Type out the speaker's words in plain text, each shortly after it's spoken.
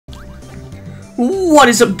What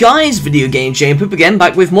is up guys, Video Game Poop again,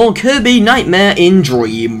 back with more Kirby Nightmare in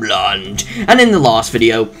Dreamland. And in the last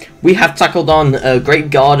video, we have tackled on Grape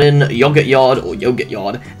Garden, Yogurt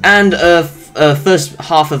Yard, and first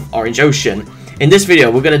half of Orange Ocean. In this video,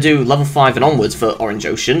 we're going to do level 5 and onwards for Orange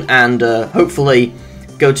Ocean, and hopefully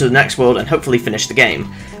go to the next world and hopefully finish the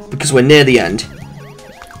game, because we're near the end.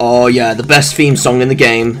 Oh yeah, the best theme song in the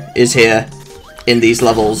game is here, in these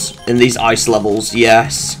levels, in these ice levels,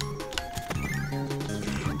 yes.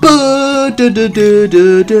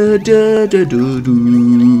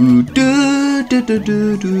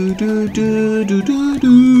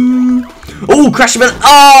 Oh, crash event!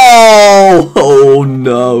 Oh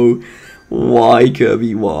no! Why,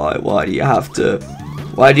 Kirby? Why? Why do you have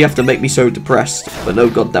to make me so depressed for no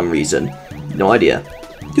goddamn reason? No idea.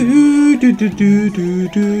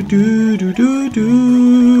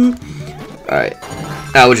 Alright.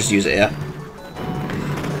 I will just use it here.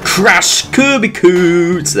 Crash Kirby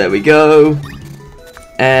Coots! There we go.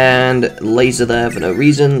 And laser there for no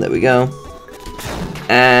reason. There we go.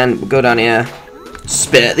 And we'll go down here.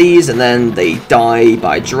 Spit at these, and then they die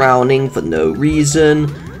by drowning for no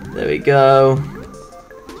reason. There we go.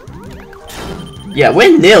 Yeah,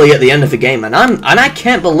 we're nearly at the end of the game, and I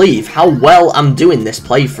can't believe how well I'm doing this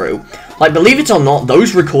playthrough. Like, believe it or not,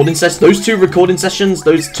 those recording those two recording sessions,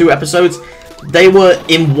 those 2 episodes, they were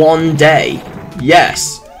in one day.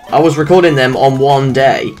 Yes. I was recording them on one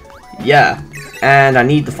day. Yeah. And I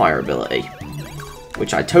need the fire ability,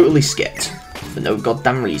 which I totally skipped for no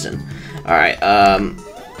goddamn reason. Alright,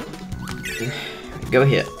 go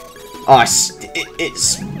here. Oh,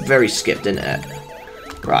 it's very skipped, isn't it?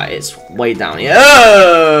 Right, it's way down here.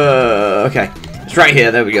 Oh, okay. It's right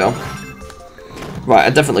here, there we go. Right, I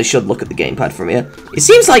definitely should look at the gamepad from here. It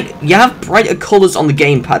seems like you have brighter colours on the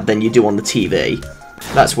gamepad than you do on the TV.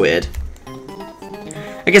 That's weird.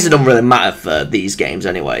 I guess it don't really matter for these games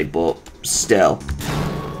anyway, but still.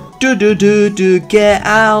 Get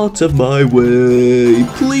out of my way,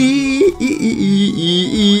 please.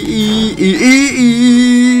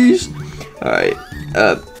 Alright,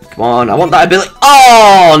 come on, I want that ability.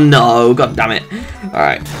 Oh no, god damn it.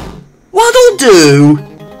 Alright. What'll do?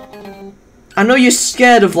 I know you're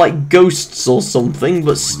scared of like ghosts or something,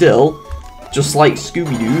 but still. Just like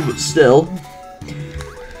Scooby-Doo, but still.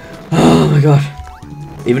 Oh my god.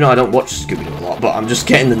 Even though I don't watch Scooby-Doo a lot, but I'm just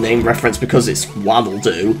getting the name reference because it's Waddle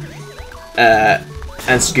Doo. And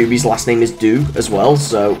Scooby's last name is Doo as well,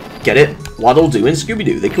 so get it? Waddle Doo and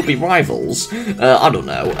Scooby-Doo, they could be rivals. I don't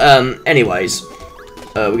know. Anyways,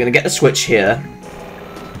 we're gonna get the switch here,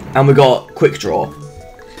 and we got Quick Draw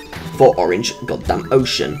for Orange Goddamn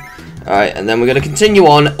Ocean. Alright, and then we're gonna continue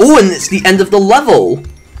on. Oh, and it's the end of the level!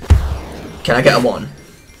 Can I get a 1?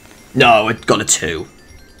 No, I got a 2.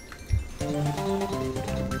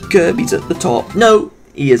 Kirby's at the top. No,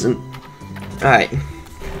 he isn't. Alright.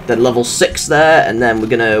 Then level 6 there, and then we're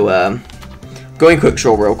gonna go in Quick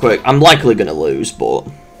Draw real quick. I'm likely gonna lose, but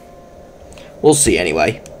we'll see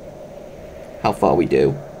anyway. How far we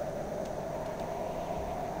do.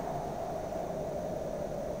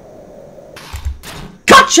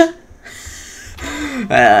 Gotcha!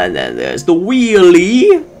 And then there's the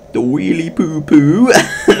wheelie. The wheelie poo poo.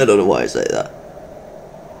 I don't know why I say that.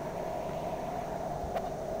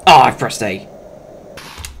 Oh, I've pressed A.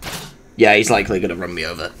 Yeah, he's likely going to run me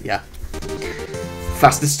over. Yeah.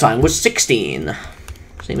 Fastest time was 16.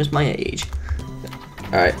 Same as my age.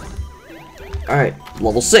 Alright. Alright,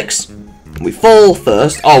 level 6. We fall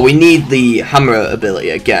first. Oh, we need the hammer ability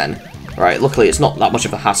again. Right, luckily it's not that much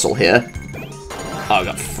of a hassle here. Oh, I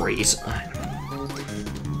got freeze. Oh,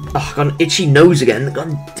 I got an itchy nose again.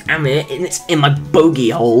 God damn it. And it's in my bogey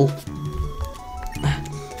hole.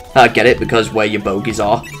 I get it, because where your bogies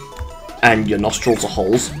are and your nostrils are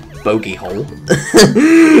holes. Bogey hole.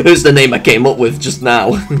 It's the name I came up with just now.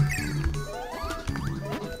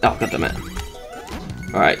 Oh, goddammit.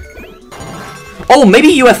 Alright. Oh,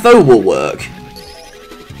 maybe UFO will work.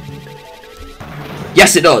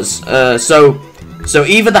 Yes, it does. So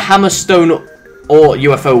either the hammer, stone, or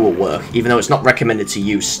UFO will work, even though it's not recommended to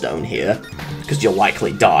use stone here, because you'll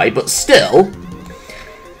likely die, but still.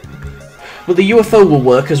 But the UFO will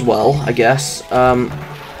work as well, I guess.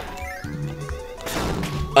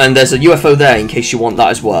 And there's a UFO there in case you want that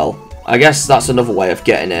as well. I guess that's another way of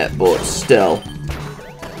getting it, but still.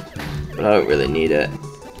 But I don't really need it.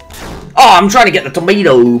 Oh, I'm trying to get the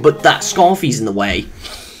tomato, but that Scarfy's in the way.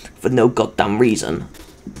 For no goddamn reason.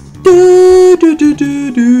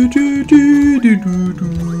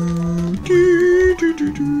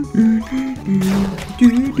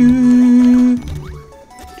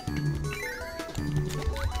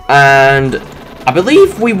 And I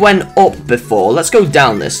believe we went up before. Let's go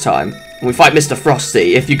down this time. We fight Mr.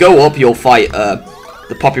 Frosty. If you go up, you'll fight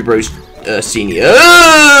the Poppy Bros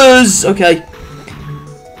seniors. Okay.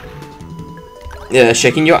 Yeah,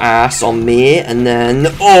 shaking your ass on me, and then...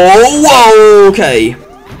 Oh, whoa, okay.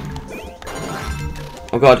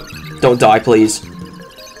 Oh, God. Don't die, please.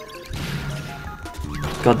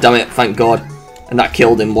 God damn it, thank God. And that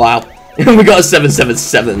killed him, wow. We got a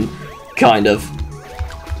 777, kind of.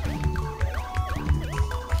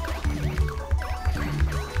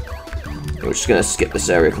 We're just gonna skip this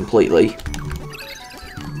area completely.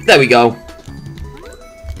 There we go.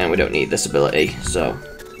 And we don't need this ability, so...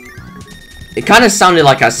 It kind of sounded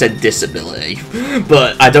like I said disability,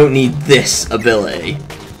 but I don't need this ability.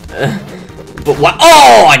 But what?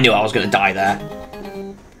 Oh, I knew I was gonna die there.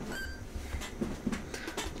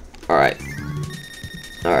 Alright.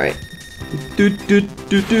 Alright.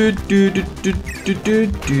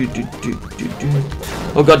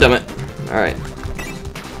 Oh, god damn it. Alright.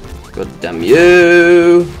 God damn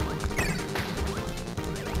you.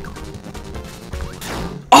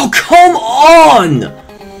 Oh, come on!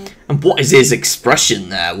 And what is his expression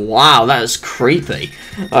there? Wow, that is creepy.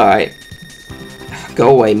 Alright.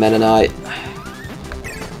 Go away, Meta Knight.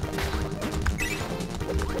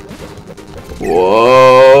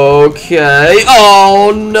 Okay.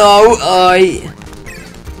 Oh no, I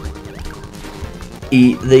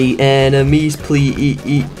eat the enemies,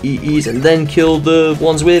 please, and then kill the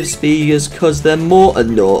ones with spears, cause they're more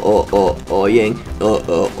annoying.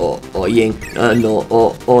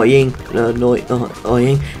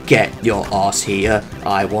 Annoying. Get your ass here.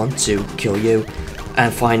 I want to kill you.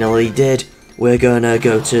 And finally did. We're gonna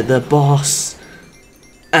go to the boss.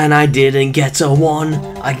 And I didn't get a 1.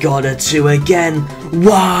 I got a 2 again.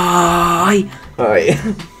 Why? Alright.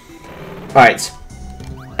 Alright.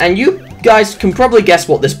 And you guys can probably guess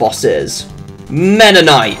what this boss is. Meta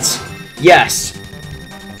Knight. Yes.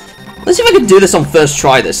 Let's see if I can do this on first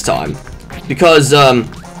try this time. Because,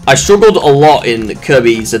 I struggled a lot in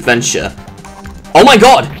Kirby's Adventure. Oh my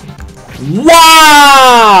god!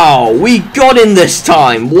 Wow! We got in this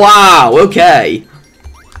time! Wow, okay.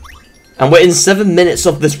 And we're in 7 minutes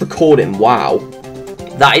of this recording. Wow.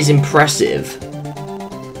 That is impressive.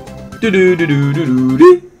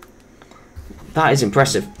 That is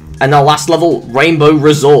impressive. And our last level, Rainbow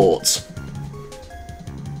Resort.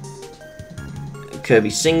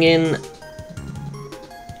 Kirby singing.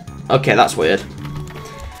 Okay, that's weird.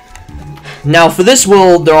 Now, for this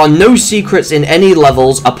world, there are no secrets in any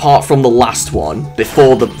levels apart from the last one,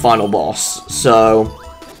 before the final boss. So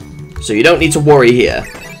you don't need to worry here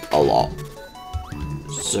a lot.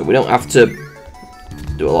 So we don't have to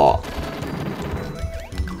do a lot.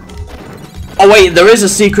 Oh wait, there is a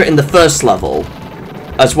secret in the first level,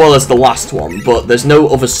 as well as the last one, but there's no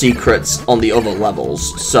other secrets on the other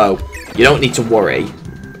levels, so you don't need to worry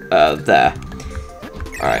there.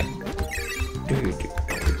 Alright.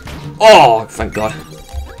 Oh, thank God.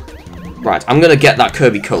 Right, I'm gonna get that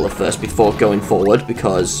Kirby Cola first before going forward,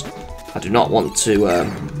 because I do not want to...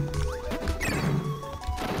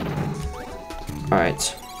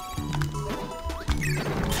 Alright.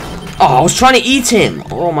 Oh, I was trying to eat him!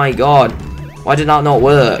 Oh my god. Why did that not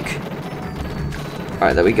work?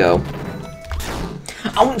 Alright, there we go.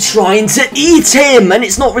 I'm trying to eat him! And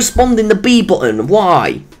it's not responding the B button.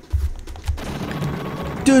 Why?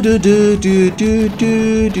 Do do do do do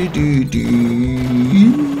do do do do.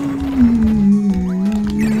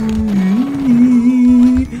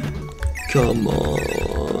 Come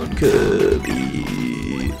on, Kirby.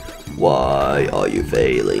 Why are you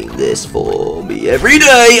failing this for me every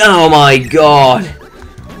day? Oh my god.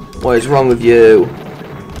 What is wrong with you?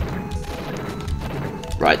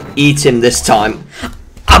 Right, eat him this time.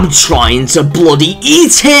 I'm trying to bloody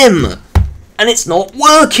eat him! And it's not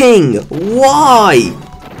working! Why?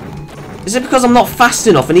 Is it because I'm not fast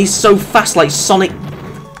enough and he's so fast like Sonic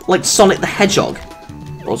the Hedgehog?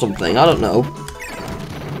 Or something, I don't know.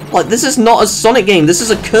 Like, this is not a Sonic game, this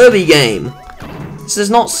is a Kirby game. This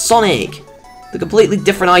is not Sonic. They're completely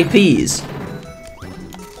different IPs.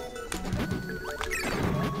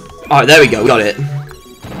 Alright, there we go, we got it.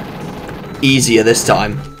 Easier this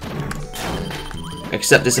time.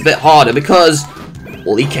 Except it's a bit harder because...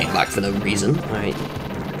 Well, he came back for no reason. Alright.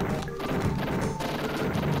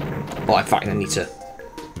 Oh, in fact, I need to...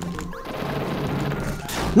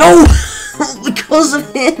 No! Because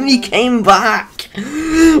of him, he came back!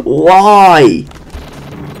 Why?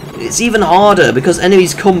 It's even harder because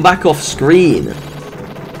enemies come back off screen.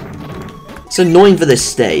 It's annoying for this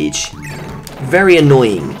stage. Very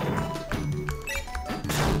annoying.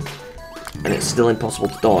 And it's still impossible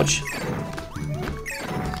to dodge.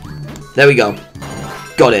 There we go.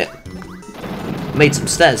 Got it. Made some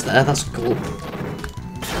stairs there, that's cool.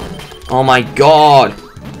 Oh my god!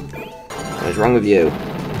 What is wrong with you?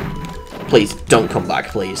 Please, don't come back,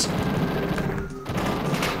 please.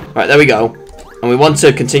 Right, there we go. And we want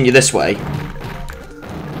to continue this way.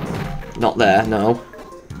 Not there, no.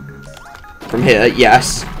 From here,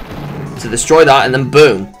 yes. To destroy that, and then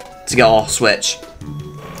boom. To get our switch.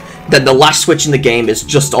 Then the last switch in the game is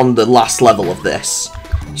just on the last level of this.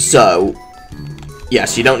 So,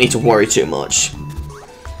 yes, you don't need to worry too much.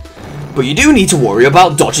 But you do need to worry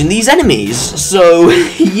about dodging these enemies. So,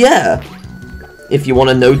 yeah. If you want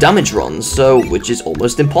a no damage run, so which is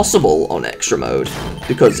almost impossible on extra mode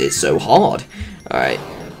because it's so hard. Alright.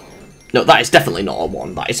 No, that is definitely not a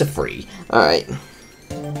 1, that is a 3. Alright.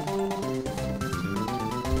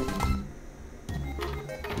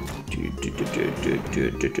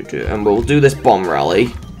 And we'll do this bomb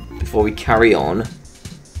rally before we carry on.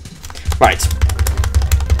 Right.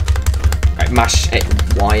 Right, mash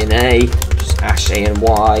Y and A. Just mash A and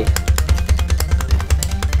Y.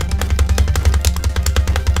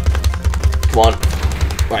 Come on.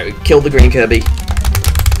 Right, we killed the green Kirby.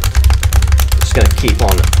 Just gonna keep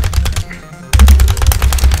on.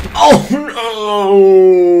 Oh no!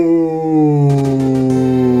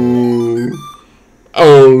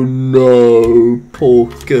 Oh no, poor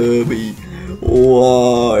Kirby.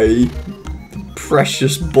 Why?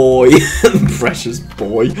 Precious boy. Precious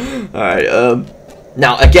boy. Alright,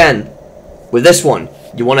 now again, with this one,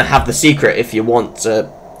 you want to have the secret if you want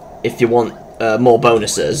more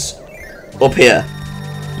bonuses. Up here.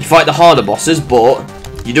 You fight the harder bosses, but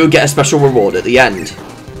you do get a special reward at the end.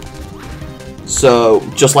 So,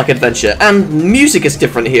 just like Adventure. And music is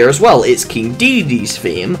different here as well. It's King Dedede's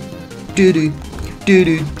theme. Doo-doo.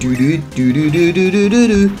 Doo-doo. Doo-doo. Doo-doo. Doo-doo.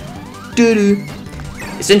 Doo-doo. Doo-doo.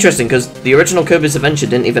 It's interesting because the original Kirby's Adventure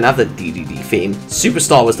didn't even have the Dedede theme.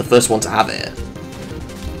 Superstar was the first one to have it.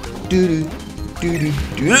 Doo-doo. Doo-doo.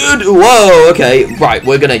 Doo-doo. Whoa, okay. Right,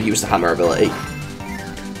 we're gonna use the hammer ability.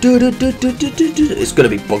 It's gonna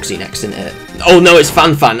be Bugsy next, isn't it? Oh no, it's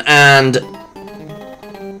Fan, and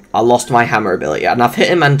I lost my hammer ability, and I've hit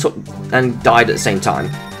him and died at the same time.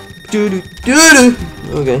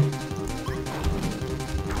 Okay.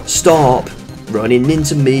 Stop running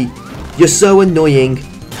into me. You're so annoying.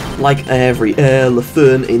 Like every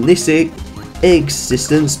elephant in this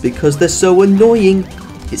existence, because they're so annoying.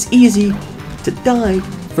 It's easy to die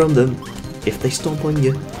from them if they stomp on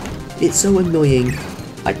you. It's so annoying.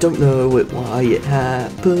 I don't know why it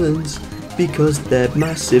happens, because they're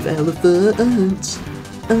massive elephants.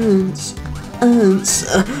 Ants.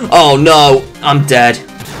 Oh no, I'm dead.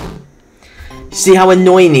 See how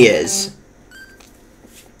annoying he is?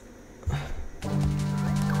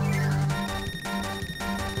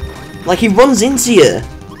 Like, he runs into you.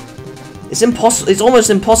 It's impossible. It's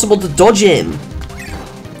almost impossible to dodge him.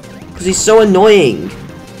 Because he's so annoying.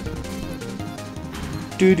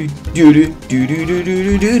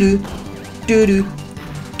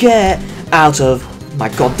 Get out of my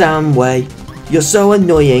goddamn way. You're so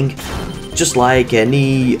annoying. Just like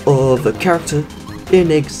any other character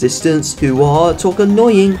in existence who are talk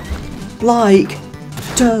annoying. Like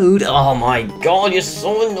Toad. Oh my god, you're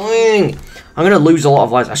so annoying. I'm gonna lose a lot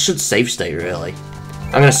of lives. I should save state, really.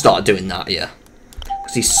 I'm gonna start doing that, yeah.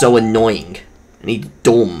 Because he's so annoying. And he's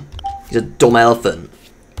dumb. He's a dumb elephant.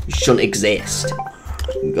 He shouldn't exist.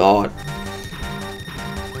 God.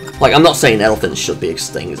 Like, I'm not saying elephants should be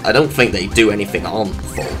extinct. I don't think they do anything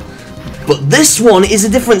harmful. But this one is a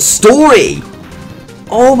different story!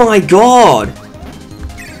 Oh my god!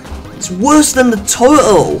 It's worse than the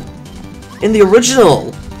turtle in the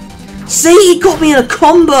original. See, he got me in a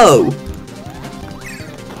combo!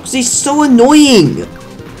 Because he's so annoying!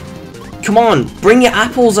 Come on, bring your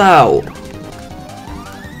apples out!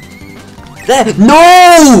 There!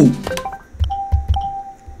 No!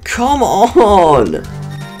 Come on!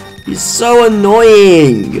 He's so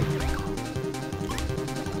annoying!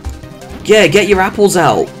 Yeah, get your apples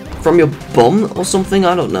out from your bum or something,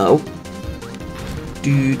 I don't know.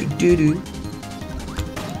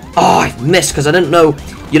 Oh, I missed because I didn't know.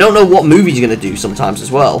 You don't know what move he's gonna do sometimes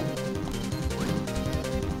as well.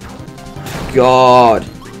 God.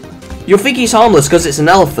 You'll think he's harmless because it's an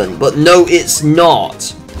elephant, but no, it's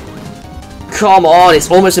not. Come on,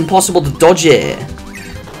 it's almost impossible to dodge it.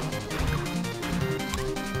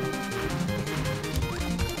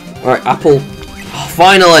 Alright, apple. Oh,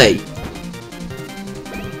 finally!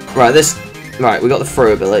 Right, Right, we got the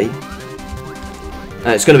throw ability.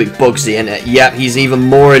 And it's gonna be Bugsy, isn't it? Yep, he's even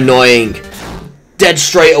more annoying. Dead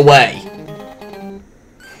straight away.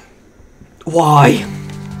 Why?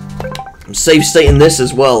 I'm save stating this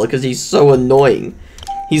as well, because he's so annoying.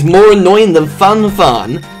 He's more annoying than Fan.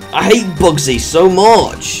 I hate Bugsy so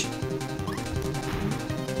much.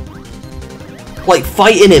 Like,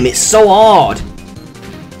 fighting him, it's so hard.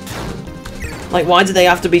 Like, why do they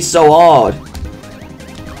have to be so hard?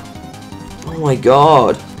 Oh my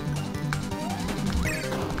god.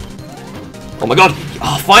 Oh my god.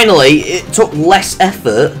 Oh, finally, it took less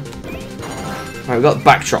effort. Alright, we've got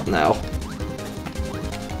Backdrop now.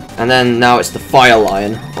 And then now it's the Fire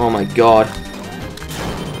Lion. Oh my god.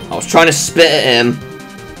 I was trying to spit at him.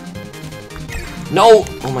 No!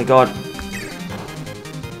 Oh my god.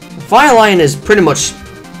 Fire Lion is pretty much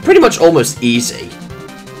almost easy.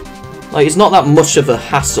 Like, it's not that much of a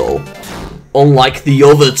hassle. Unlike the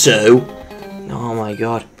other two. Oh my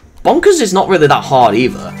god. Bonkers is not really that hard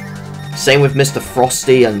either. Same with Mr.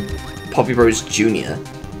 Frosty and Poppy Bros Jr.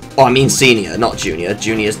 Oh, I mean Senior, not Junior.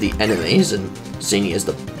 Junior's the enemies and Senior's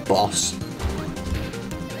the boss.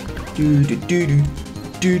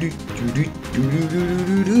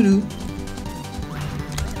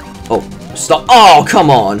 Oh, stop. Oh, come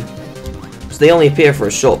on. So they only appear for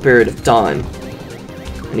a short period of time.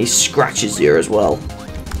 And he scratches you as well.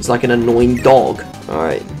 He's like an annoying dog.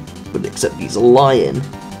 Alright. But except he's a lion.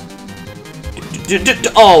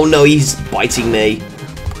 Oh no, he's biting me.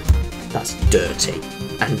 That's dirty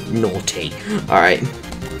and naughty. Alright.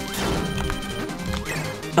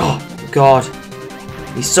 Oh, God.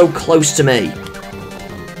 He's so close to me.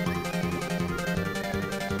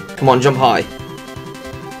 Come on, jump high.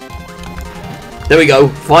 There we go.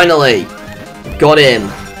 Finally. Got him.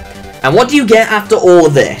 And what do you get after all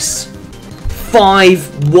of this? 5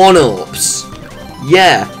 1-ups.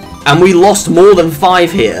 Yeah. And we lost more than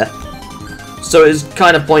 5 here. So it's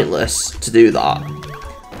kind of pointless to do that.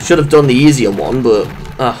 Should have done the easier one, but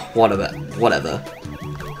whatever. Whatever.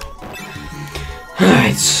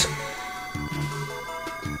 Alright.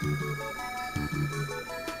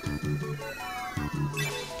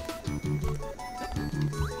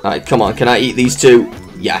 Alright, come on. Can I eat these 2?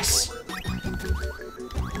 Yes.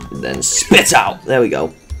 And then spit out. There we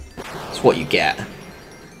go. That's what you get.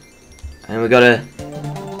 And we got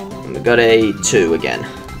a 2 again.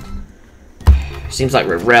 Seems like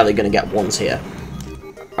we're rarely going to get 1s here.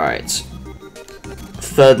 Alright.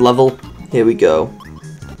 3rd level. Here we go.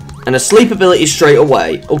 And a sleep ability straight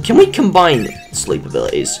away. Oh, can we combine sleep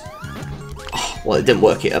abilities? Oh, well, it didn't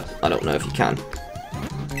work here. I don't know if you can.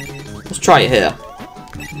 Let's try it here.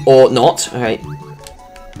 Or not. Alright.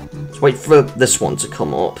 Let's wait for this one to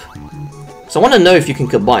come up. So I want to know if you can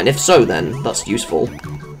combine. If so, then that's useful.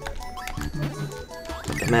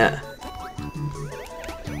 Damn it.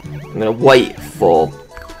 I'm gonna wait for...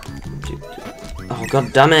 Oh,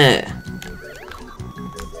 god damn it.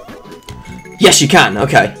 Yes, you can.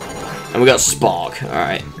 Okay. And we got Spark.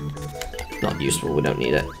 Alright. Not useful. We don't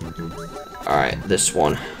need it. Alright, this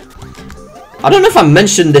one. I don't know if I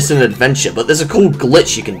mentioned this in Adventure, but there's a cool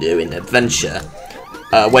glitch you can do in Adventure.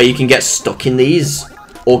 Where you can get stuck in these.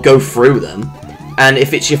 Or go through them. And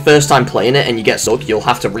if it's your first time playing it and you get stuck, you'll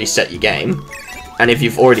have to reset your game. And if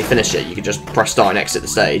you've already finished it, you can just press start and exit the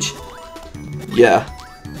stage. Yeah.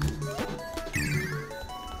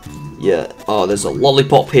 Yeah. Oh, there's a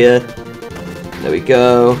lollipop here. There we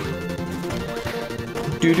go.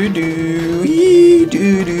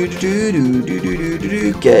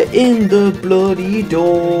 Get in the bloody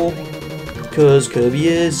door. Cause Kirby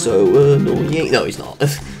is so annoying. No, he's not.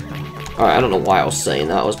 Alright, I don't know why I was saying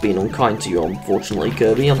that. I was being unkind to you, unfortunately,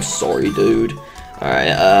 Kirby. I'm sorry, dude.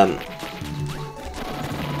 Alright,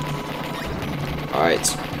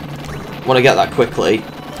 Alright. Want to get that quickly.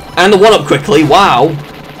 And the 1-up quickly. Wow.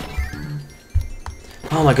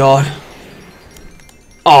 Oh my god.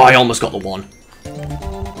 Oh, I almost got the 1.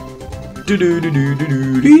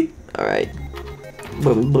 Alright.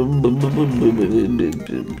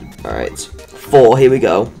 Alright. 4, here we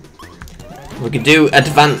go. We can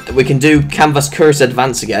do Canvas Curse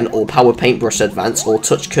Advance again, or Power Paintbrush Advance, or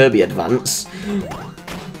Touch Kirby Advance.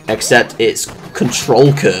 Except it's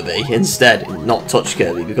Control Kirby instead, not Touch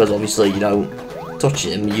Kirby, because obviously you don't touch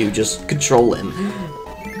him, you just control him.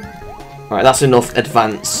 Alright, that's enough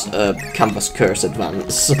Advance, Canvas Curse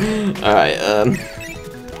Advance. Alright, oh,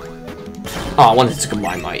 I wanted to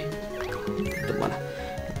combine my... Don't matter.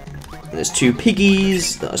 And there's 2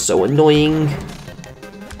 piggies that are so annoying.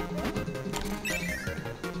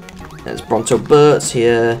 There's Bronto Burts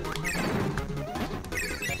here.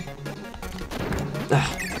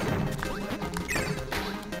 Ugh.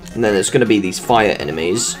 And then there's going to be these fire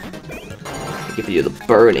enemies. They give you the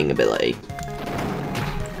burning ability.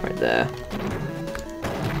 Right there.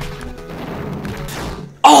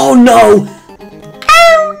 Oh no!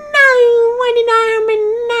 Oh no! Why did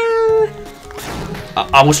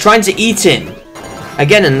I I was trying to eat him.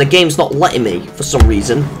 Again, and the game's not letting me for some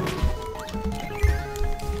reason.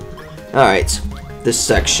 Alright, this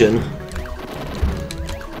section.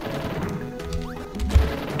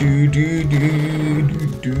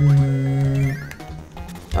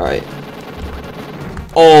 Alright.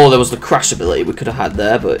 Oh, there was the crash ability we could have had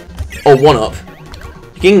there, but... Oh, 1-up.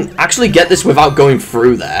 You can actually get this without going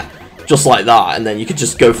through there. Just like that, and then you could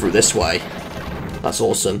just go through this way. That's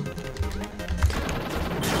awesome.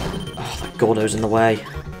 Oh, that Gordo's in the way.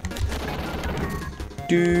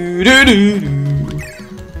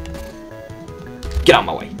 Get out of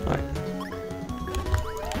my way. Alright.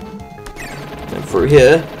 Then through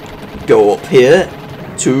here. Go up here.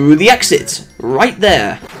 To the exit. Right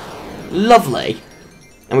there. Lovely.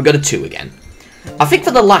 And we've got a 2 again. I think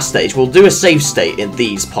for the last stage, we'll do a save state in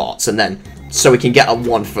these parts, and then... So we can get a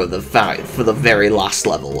 1 for the very last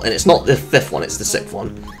level. And it's not the 5th one, it's the 6th one.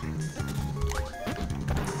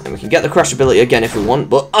 And we can get the crash ability again if we want,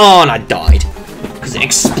 but... Oh, and I died. Because it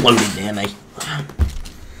exploded near me.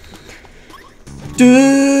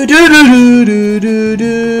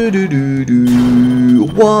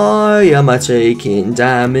 Why am I taking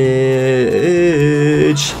damage?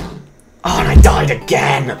 Oh, and I died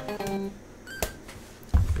again.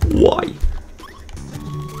 Why?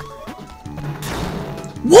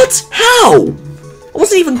 What? How? I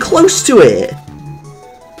wasn't even close to it.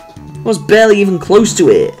 I was barely even close to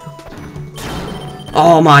it.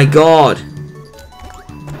 Oh my god.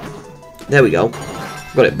 There we go.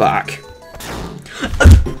 Got it back.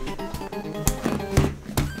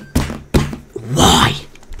 Why?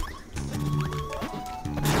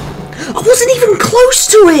 I wasn't even close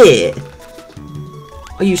to it.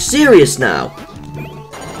 Are you serious now?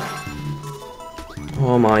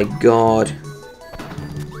 Oh my god.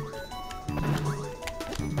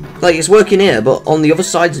 Like, it's working here, but on the other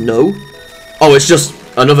side, no. Oh, it's just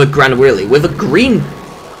another Grand Wheelie with a green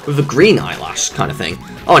eyelash kind of thing.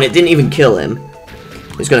 Oh, and it didn't even kill him.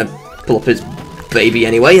 He's gonna pull up his baby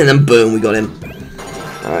anyway, and then boom, we got him.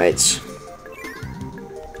 Alright.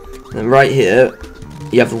 And right here,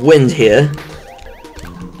 you have the wind here.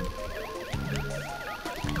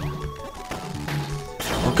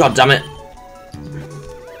 Oh, god damn it.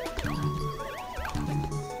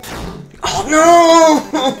 Oh, no!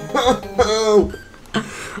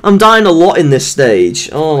 I'm dying a lot in this stage.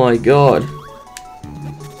 Oh, my god.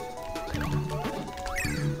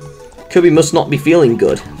 Kirby must not be feeling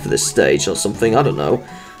good for this stage or something. I don't know.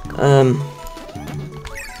 Oh,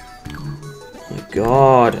 my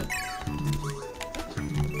god.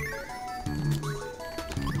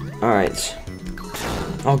 Alright.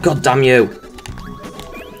 Oh, god damn you.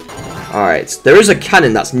 Alright. There is a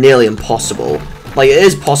cannon that's nearly impossible. Like, it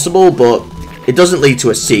is possible, but it doesn't lead to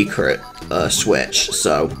a secret switch,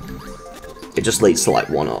 so it just leads to, like,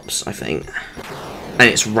 1-ups, I think. And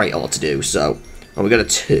it's right hard to do, so... Oh, we got a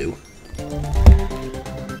 2.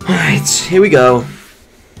 Alright, here we go.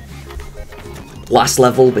 Last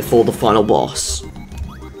level before the final boss.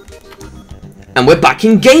 And we're back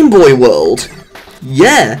in Game Boy World!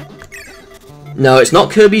 Yeah! No, it's not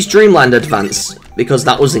Kirby's Dream Land Advance, because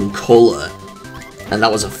that was in colour. And that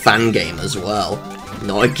was a fan game as well.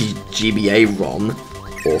 Not a GBA ROM,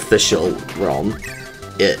 or official ROM.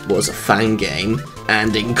 It was a fan game,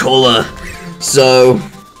 and in colour. So...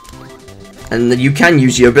 And you can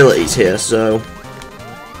use your abilities here, so...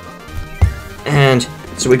 And...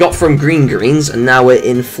 So we got from Green Greens, and now we're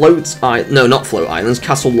in No, not Float Islands,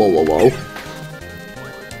 Castle Wololo.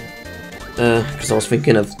 Because I was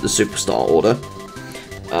thinking of the Superstar Order.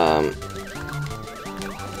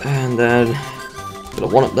 And then... Got a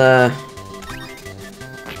 1-up there.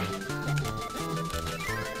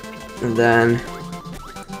 And then...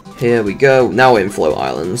 Here we go. Now we're in Float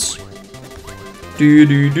Islands.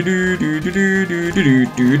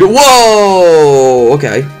 Whoa!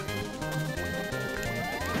 Okay.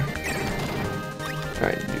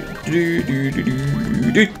 Alright.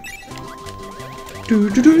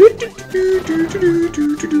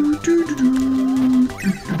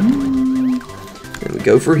 There we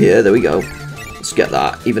go through here. There we go. Let's get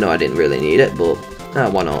that, even though I didn't really need it, but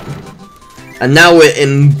why not? And now we're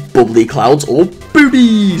in Bubbly Clouds, or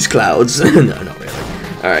Boobies Clouds. No, not really.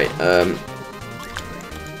 Alright,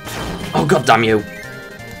 Oh, god damn you.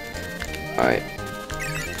 Alright.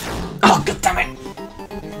 Oh, god damn it.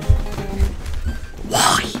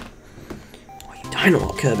 Why? Why are you dying a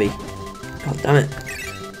lot, Kirby? God damn it.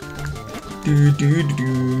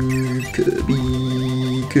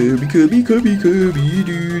 Kirby.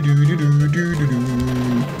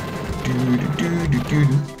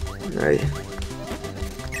 Alright.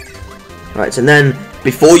 Right, and then,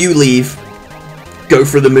 before you leave, go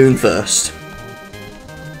through the moon first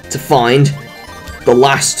to find the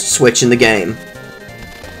last switch in the game.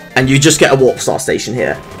 And you just get a warp star station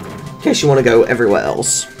here, in case you want to go everywhere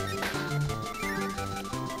else.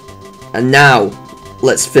 And now,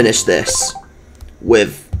 let's finish this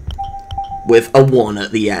with a 1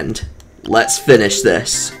 at the end. Let's finish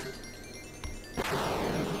this.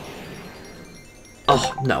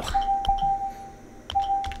 Oh, no.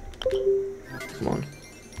 Come on.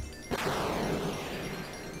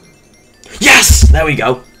 Yes! There we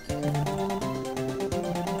go.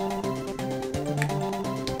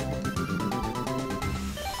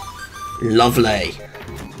 Lovely.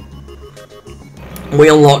 We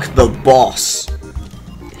unlock the boss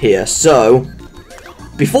here. So,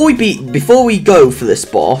 before we go for this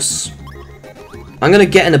boss, I'm gonna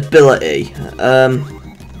get an ability.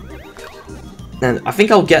 And I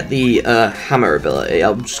think I'll get the hammer ability.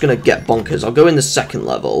 I'm just gonna get bonkers. I'll go in the second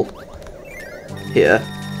level here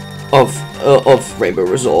of Rainbow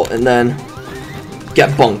Resort, and then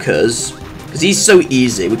get bonkers because he's so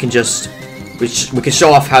easy. We can just we can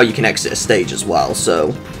show off how you can exit a stage as well.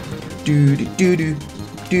 So,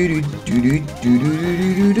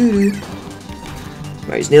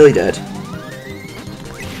 right, he's nearly dead.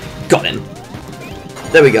 Got him.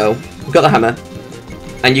 There we go. We've got the hammer,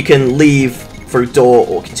 and you can leave through door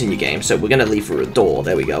or continue game. So we're gonna leave through a door.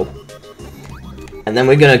 There we go. And then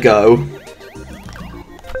we're gonna go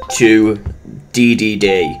to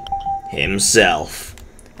DDD himself,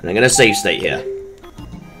 and I'm gonna save state here.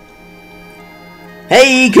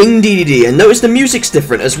 Hey, King DDD, and notice the music's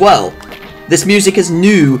different as well. This music is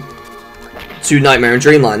new to Nightmare in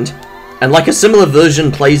Dreamland, and like a similar version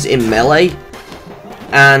plays in Melee,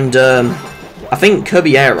 and I think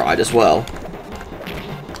Kirby Air Ride as well.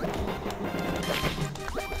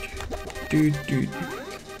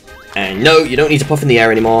 And no, you don't need to puff in the air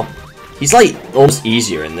anymore. He's like almost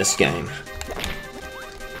easier in this game.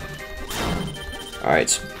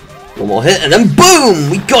 Alright, one more hit and then boom!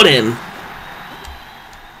 We got him!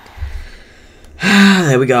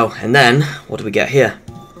 There we go. And then, what do we get here?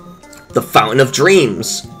 The Fountain of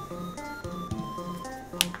Dreams.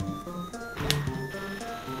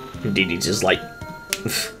 Indeed, he's just like...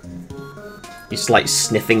 he's like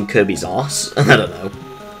sniffing Kirby's arse. I don't know.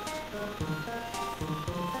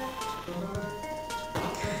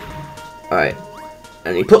 Alright,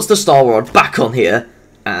 and he puts the Star Rod back on here,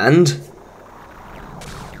 and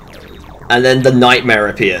then the Nightmare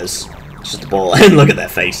appears. It's just a ball, and look at their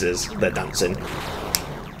faces, they're dancing.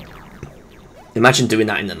 Imagine doing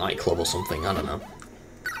that in the nightclub or something, I don't know.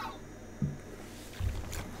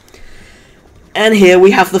 And here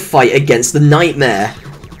we have the fight against the Nightmare.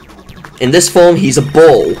 In this form, he's a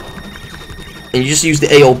ball, and you just use the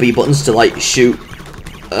A or B buttons to, like, shoot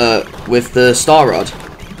with the Star Rod.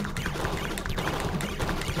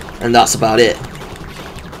 And that's about it.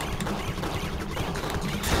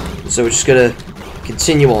 So we're just gonna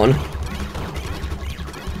continue on.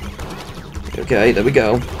 Okay, there we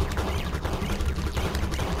go.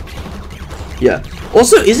 Yeah.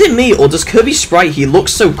 Also, is it me, or does Kirby Sprite, he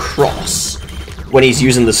looks so cross when he's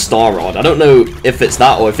using the Star Rod? I don't know if it's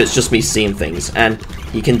that, or if it's just me seeing things. And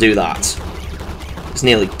he can do that. He's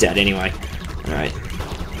nearly dead anyway. Alright.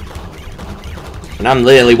 And I'm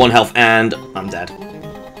literally 1 health, and I'm dead.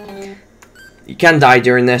 You can die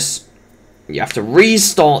during this. You have to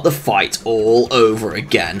restart the fight all over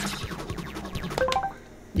again.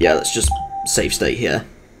 Yeah, let's just save state here.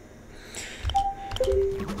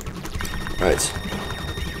 Right.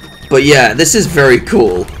 But yeah, this is very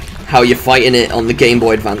cool how you're fighting it on the Game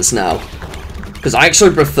Boy Advance now. Because I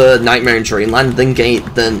actually prefer Nightmare in Dreamland than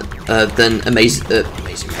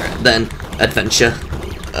Adventure.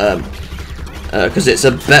 Because it's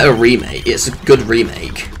a better remake. It's a good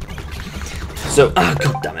remake. So, ah,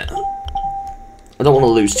 god damn it. I don't want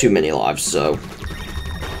to lose too many lives, so...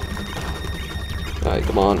 Alright,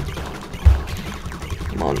 come on.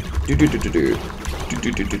 Come on. Do-do-do-do-do.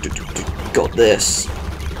 Do-do-do-do-do-do. Got this.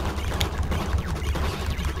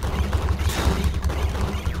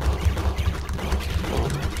 Come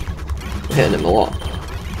on. I'm hitting him a lot.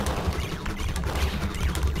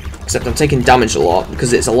 Except I'm taking damage a lot,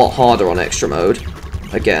 because it's a lot harder on extra mode.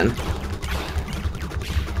 Again.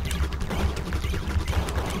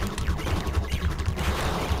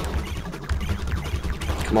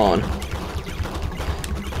 Come on.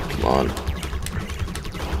 Come on.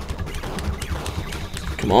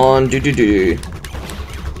 Come on, do-do-do.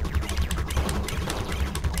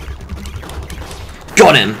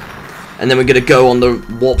 Got him! And then we're gonna go on the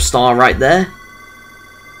warp star right there.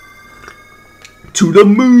 To the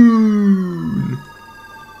moon!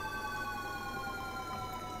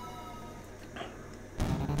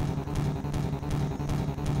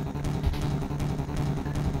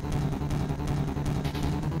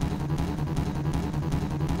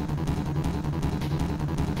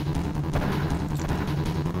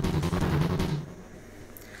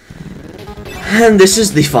 And this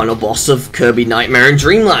is the final boss of Kirby Nightmare in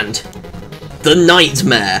Dreamland. The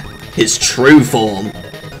Knightmare, his true form.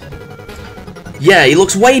 Yeah, he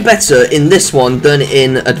looks way better in this one than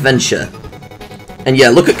in Adventure. And yeah,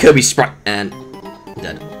 look at Kirby's sprite and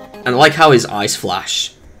dead. And I like how his eyes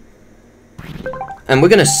flash. And we're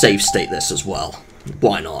gonna save state this as well.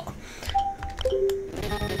 Why not?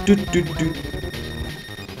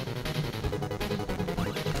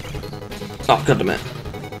 Oh, god damn it.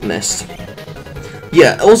 Missed.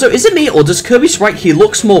 Yeah, also, is it me, or does Kirby sprite, he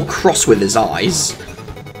looks more cross with his eyes?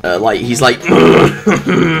 Like, he's like...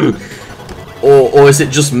 or is it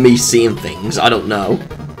just me seeing things? I don't know.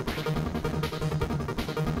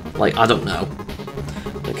 Like, I don't know.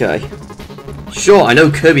 Okay. Sure, I know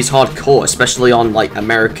Kirby's hardcore, especially on, like,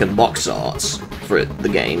 American box arts for the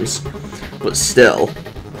games. But still.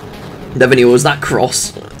 Never knew it was that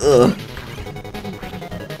cross. Ugh.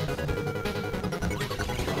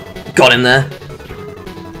 Got him there.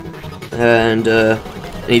 And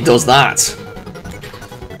he does that.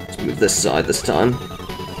 Let's move this side this time.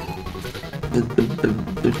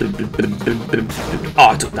 Oh,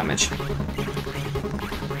 I took damage.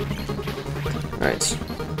 Right.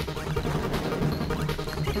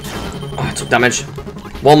 Oh, I took damage.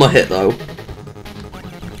 One more hit, though.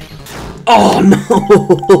 Oh, no!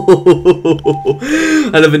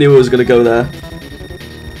 I never knew it was going to go there.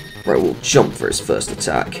 Right, we'll jump for his first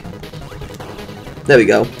attack. There we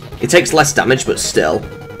go. It takes less damage, but still.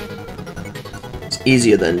 It's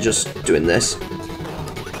easier than just doing this.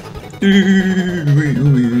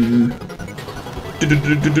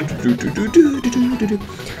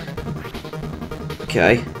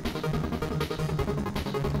 Okay.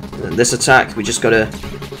 And then this attack, we just gotta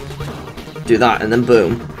do that, and then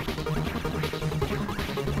boom.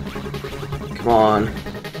 Come on.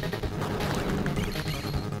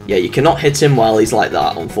 Yeah, you cannot hit him while he's like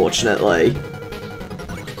that, unfortunately.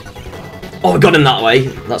 Oh, I got him that way.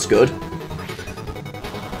 That's good.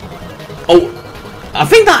 Oh, I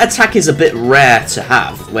think that attack is a bit rare to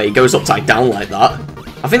have, where he goes upside down like that.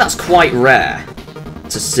 I think that's quite rare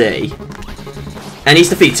to see. And he's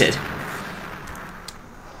defeated.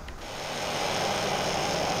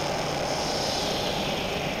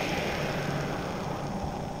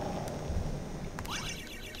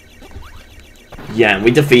 Yeah, we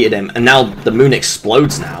defeated him, and now the moon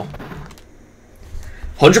explodes now.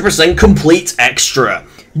 100% complete extra.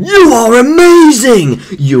 You are amazing!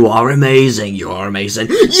 You are amazing! You are amazing!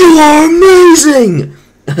 You are amazing!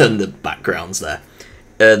 And the background's there.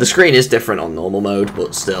 The screen is different on normal mode,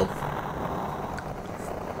 but still.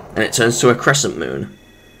 And it turns to a crescent moon.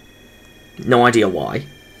 No idea why.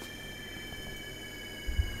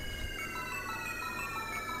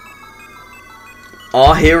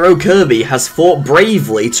 Our hero Kirby has fought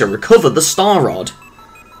bravely to recover the Star Rod.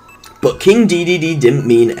 But King DDD didn't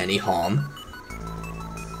mean any harm.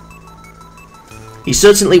 He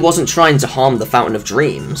certainly wasn't trying to harm the Fountain of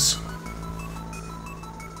Dreams.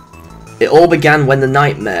 It all began when the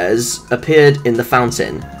Nightmares appeared in the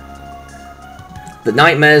fountain. The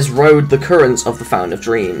Nightmares rode the currents of the Fountain of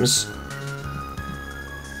Dreams,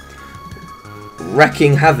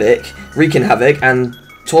 wreaking havoc and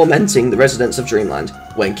tormenting the residents of Dreamland.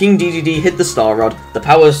 When King DDD hid the Star Rod, the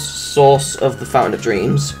power source of the Fountain of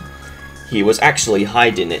Dreams, he was actually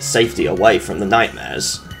hiding its safety away from the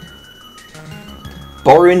Nightmares.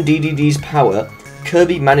 Borrowing DDD's power,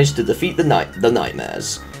 Kirby managed to defeat the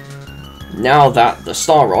Nightmares. Now that the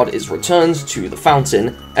Star Rod is returned to the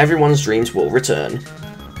fountain, everyone's dreams will return.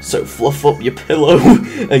 So fluff up your pillow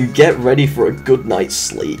and get ready for a good night's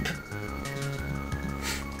sleep.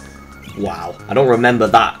 Wow, I don't remember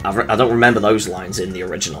that. I don't remember those lines in the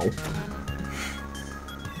original.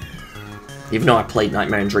 Even though I played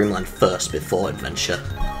Nightmare in Dreamland first before Adventure.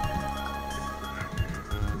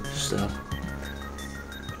 So.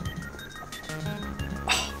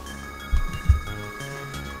 Oh.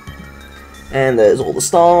 And there's all the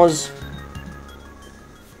stars.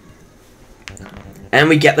 And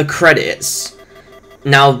we get the credits.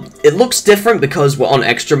 Now, it looks different because we're on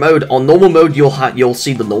extra mode. On normal mode, you'll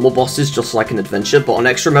see the normal bosses just like in Adventure, but on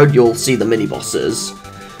extra mode, you'll see the mini bosses.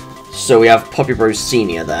 So we have Puppy Bros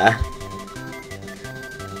Senior there.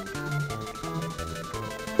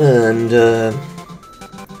 And,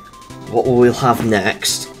 what we'll have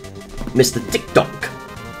next? Mr. TikTok.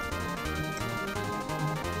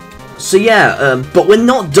 So yeah, but we're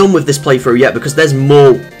not done with this playthrough yet because there's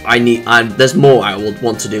more there's more I would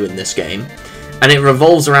want to do in this game. And it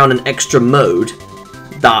revolves around an extra mode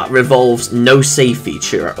that revolves no save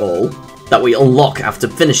feature at all that we unlock after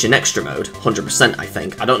finishing extra mode. 100%, I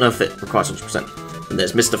think. I don't know if it requires 100%. And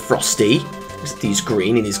there's Mr. Frosty. He's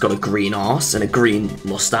green and he's got a green arse and a green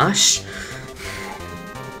mustache.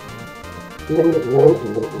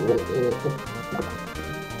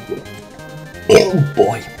 Oh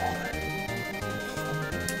boy.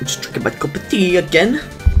 I'm just drinking my cup of tea again.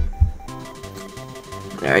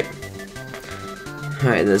 Alright.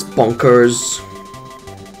 Alright, there's Bonkers.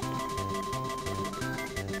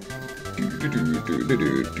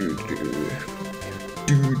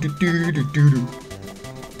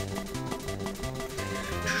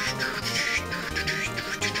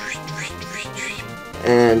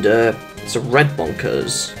 And it's a red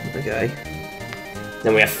Bonkers. Okay.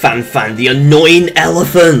 Then we have Fan, the annoying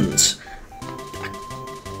elephant.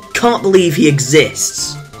 I can't believe he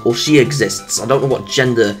exists. Or she exists. I don't know what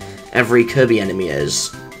gender every Kirby enemy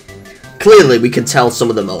is. Clearly, we can tell some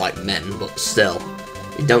of them are like men, but still.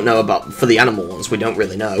 We don't know about, for the animal ones, we don't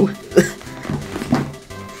really know.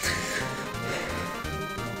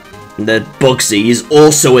 And the Bugsy is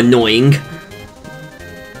also annoying.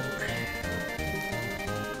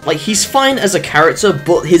 Like, he's fine as a character,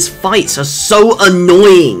 but his fights are so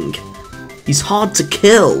annoying. He's hard to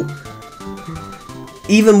kill.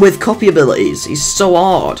 Even with copy abilities, he's so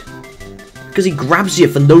hard. Because he grabs you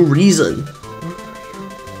for no reason.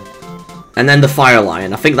 And then the Fire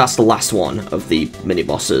Lion. I think that's the last one of the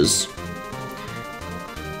mini-bosses.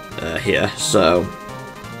 Here, so...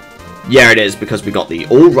 Yeah, it is, because we got the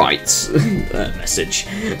alright message.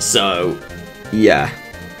 So, yeah.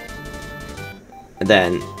 And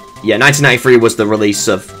then, yeah, 1993 was the release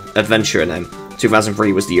of Adventure, and then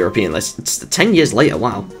 2003 was the European list. It's 10 years later,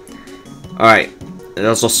 wow. Alright,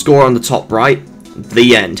 there's a score on the top right.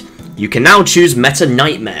 The end. You can now choose Meta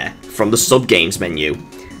Knightmare from the sub-games menu.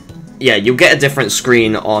 Yeah, you'll get a different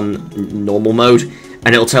screen on normal mode,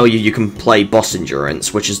 and it'll tell you you can play Boss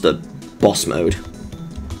Endurance, which is the boss mode.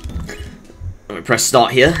 Let me press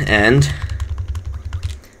start here, and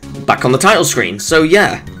back on the title screen. So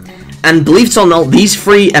yeah, and believe it or not, these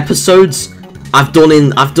 3 episodes I've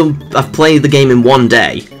played the game in one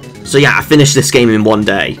day. So yeah, I finished this game in one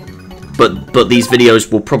day. But these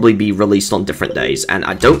videos will probably be released on different days, and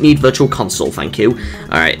I don't need Virtual Console, thank you.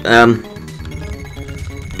 All right,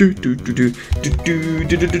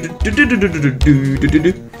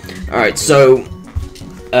 Alright, so,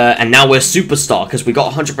 and now we're Superstar, because we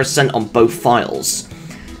got 100% on both files.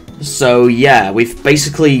 So, yeah, we've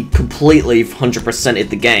basically completely 100%ed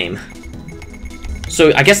the game.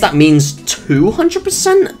 So, I guess that means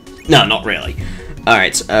 200%? No, not really.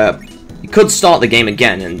 Alright, you could start the game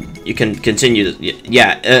again, and you can continue,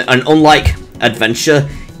 yeah, and unlike Adventure,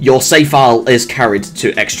 your save file is carried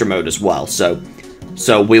to Extra Mode as well, so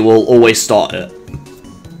we will always start it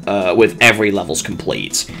with every level's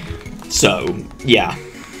complete. So, yeah.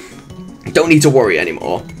 Don't need to worry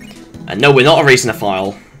anymore. And no, we're not erasing a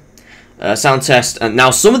file. Sound test. And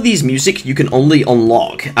now, some of these music you can only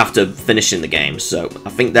unlock after finishing the game. So,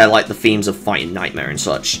 I think they're like the themes of Fighting Nightmare and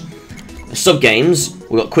such. Sub-games,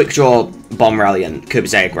 we've got Quick Draw, Bomb Rally, and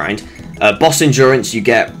Kirby's Air Grind. Boss Endurance you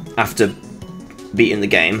get after beating the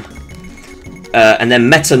game. And then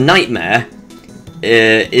Meta Knightmare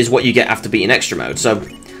is what you get after beating Extra Mode. So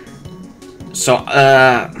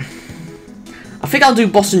I think I'll do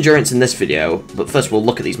Boss Endurance in this video, but first we'll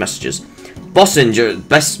look at these messages.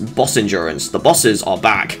 Best Boss Endurance. The bosses are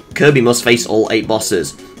back. Kirby must face all 8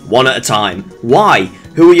 bosses, one at a time. Why?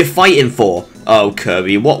 Who are you fighting for? Oh,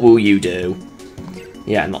 Kirby, what will you do?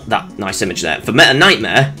 Yeah, not that nice image there. For Meta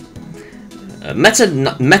Knightmare,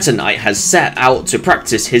 Meta Knight has set out to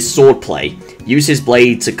practice his swordplay. Use his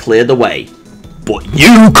blade to clear the way. But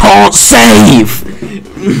you can't save!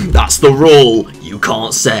 That's the rule. You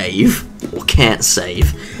can't save. Or can't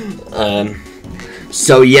save.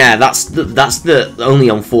 So yeah, that's the only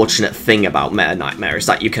unfortunate thing about Meta Knightmare, is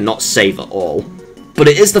that you cannot save at all. But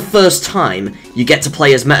it is the first time you get to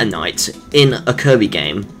play as Meta Knight in a Kirby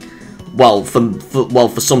game. Well,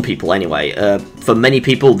 for some people anyway. For many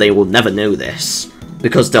people, they will never know this,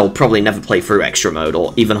 because they'll probably never play through Extra Mode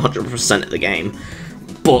or even 100% of the game.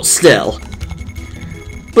 But still.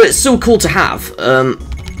 But it's so cool to have.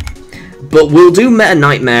 But we'll do Meta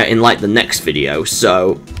Knightmare in like the next video,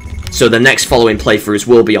 so the next following playthroughs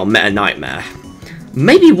will be on Meta Knightmare.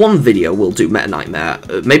 Maybe one video we'll do Meta Knightmare.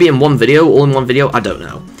 Maybe in one video, all in one video, I don't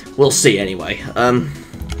know. We'll see anyway.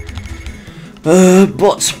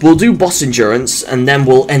 But we'll do Boss Endurance, and then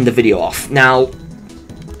we'll end the video off. Now,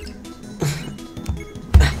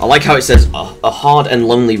 I like how it says a hard and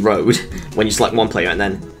lonely road when you select one player, and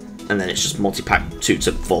then it's just multi-pack 2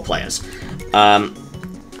 to 4 players. And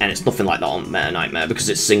it's nothing like that on Meta Knightmare, because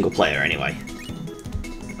it's single player anyway.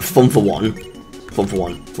 Fun for one. Fun for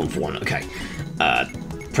one. Fun for one. Okay.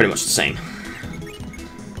 Pretty much the same.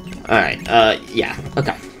 Alright, yeah,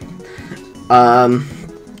 okay.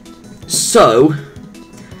 So,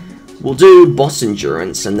 we'll do boss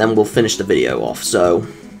endurance, and then we'll finish the video off, so...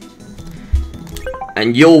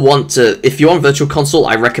 And you'll want to, if you're on Virtual Console,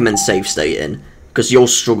 I recommend save stating, because you'll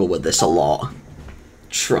struggle with this a lot.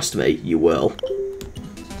 Trust me, you will.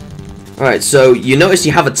 Alright, so you notice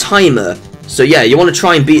you have a timer, so yeah, you want to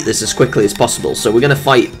try and beat this as quickly as possible, so we're going to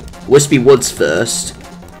fight Wispy Woods first.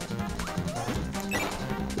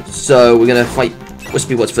 So, we're going to fight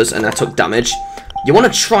Wispy Woods first, and I took damage. You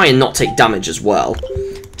want to try and not take damage as well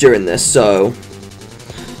during this, so...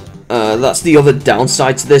 that's the other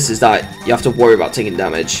downside to this, is that you have to worry about taking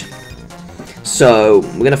damage. So,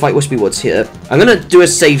 we're going to fight Wispy Woods here. I'm going to do a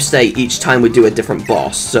save state each time we do a different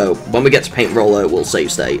boss, so when we get to Paint Roller, we'll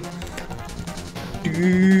save state.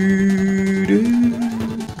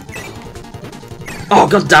 Oh,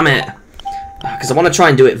 god damn it! Because I want to try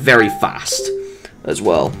and do it very fast as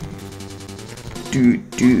well.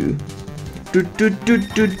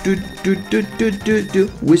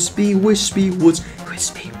 Wispy, Wispy Woods.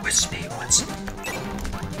 Wispy, Wispy Woods.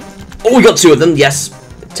 Oh, we got two of them, yes.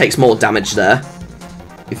 It takes more damage there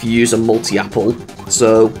if you use a multi-apple,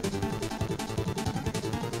 so...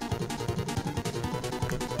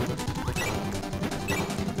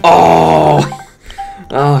 Oh!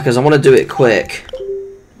 Oh, because I want to do it quick.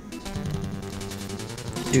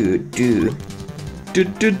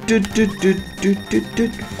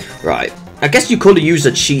 Right. I guess you could use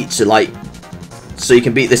a cheat to, like, so you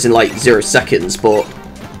can beat this in, like, 0 seconds, but...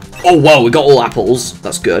 Oh, whoa, we got all apples.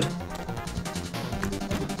 That's good.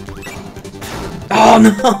 Oh,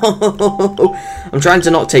 no! I'm trying to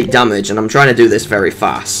not take damage, and I'm trying to do this very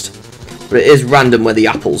fast. But it is random where the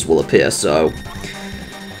apples will appear, so...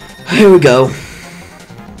 Here we go.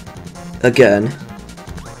 Again.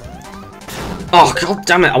 Oh, god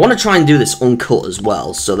damn it. I want to try and do this uncut as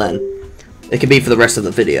well, so then it can be for the rest of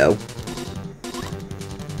the video.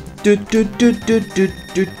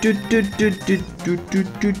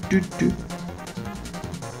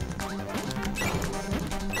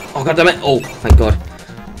 Oh, god damn it. Oh, thank god.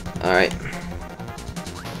 Alright.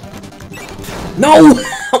 No!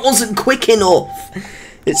 I wasn't quick enough!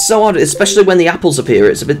 It's so hard, especially when the apples appear,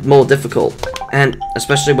 it's a bit more difficult. And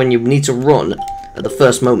especially when you need to run at the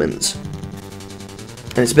first moment.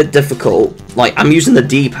 And it's a bit difficult. Like, I'm using the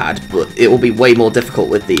D-pad, but it will be way more difficult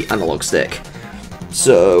with the analog stick.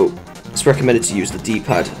 So, it's recommended to use the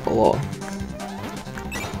D-pad a lot.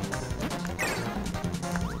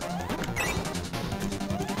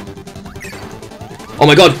 Oh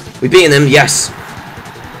my god, we've beaten him, yes!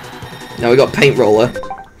 Now we got Paint Roller.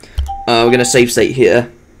 We're gonna save state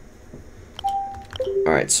here.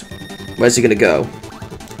 Alright, where's he gonna go?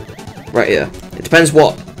 Right here. It depends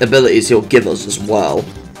what abilities he'll give us as well.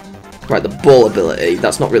 Right, the ball ability,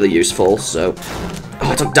 that's not really useful, so...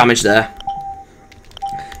 Oh, I took damage there.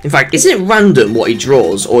 In fact, is it random what he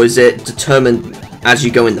draws, or is it determined as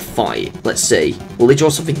you go in the fight? Let's see. Will he draw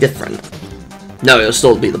something different? No, it'll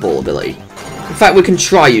still be the ball ability. In fact, we can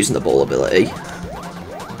try using the ball ability.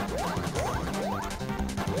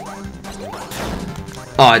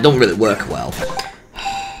 Oh, it don't really work well.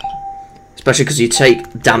 Especially because you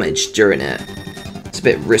take damage during it. It's a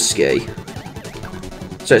bit risky.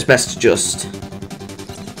 So it's best to just...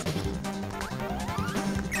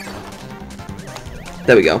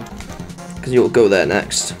 There we go. Because you'll go there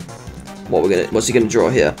next. What's he gonna draw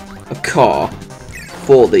here? A car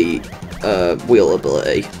for the wheel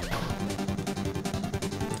ability.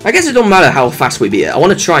 I guess it don't matter how fast we beat it. I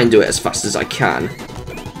want to try and do it as fast as I can.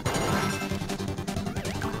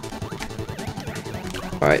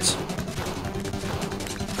 Alright.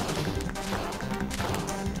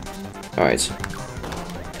 Alright.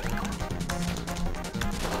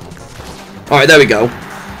 Alright, there we go.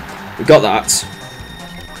 We got that.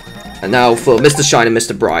 And now for Mr. Shine and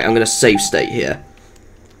Mr. Bright, I'm going to save state here.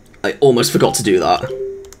 I almost forgot to do that.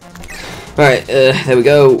 Alright, there we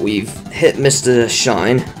go. We've hit Mr.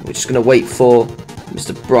 Shine. We're just going to wait for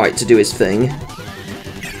Mr. Bright to do his thing.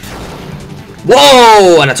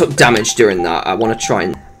 Whoa! And I took damage during that. I want to try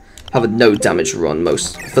and have a no damage run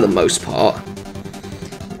for the most part.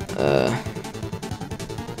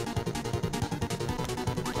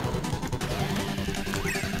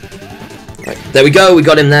 Right, there we go. We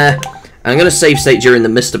got him there. And I'm going to save state during the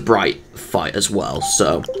Mr. Bright fight as well.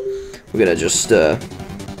 So we're going to just... Yeah.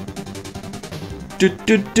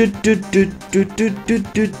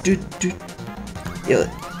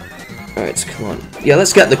 Alright, come on. Yeah,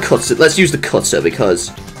 let's get the cutter. Let's use the cutter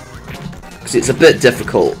because it's a bit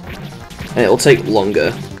difficult and it'll take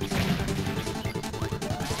longer.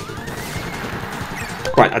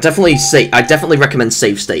 Right, I definitely recommend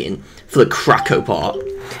save stating for the Krako part.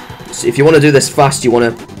 So if you want to do this fast, you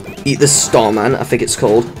want to eat this Starman, I think it's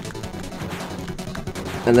called.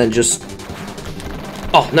 And then just...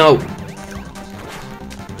 Oh, no!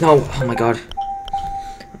 No, oh my god.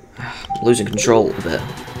 I'm losing control a bit.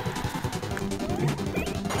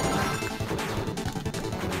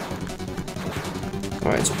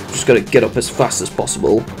 Alright, so just gotta get up as fast as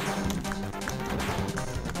possible.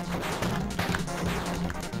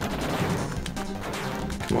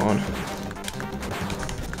 Come on.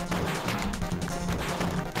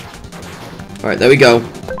 Alright, there we go.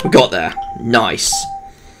 We got there. Nice.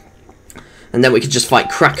 And then we can just fight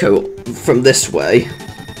Krako from this way.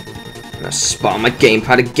 And I spot on my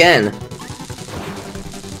gamepad again.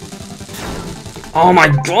 Oh my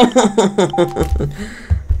god!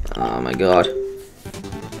 Oh my god.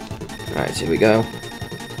 Alright, here we go.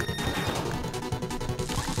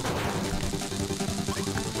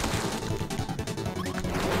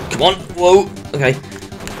 Come on! Whoa! Okay.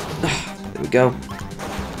 There we go.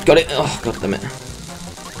 Got it! Oh, god damn it.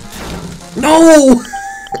 No!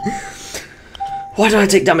 Why did I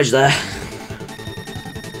take damage there?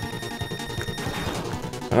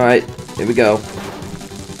 Alright, here we go.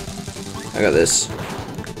 I got this.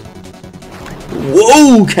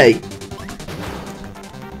 Whoa, okay!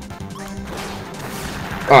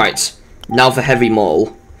 Alright, now for Heavy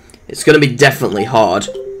Maul. It's gonna be definitely hard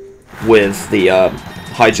with the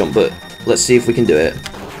high jump, but let's see if we can do it.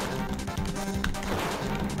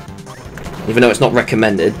 Even though it's not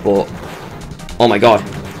recommended, but... Oh my god.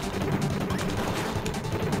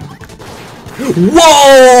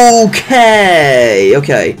 Whoa! Okay!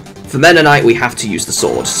 Okay. For Meta Knight, we have to use the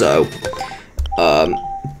sword, so...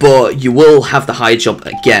 but you will have the high jump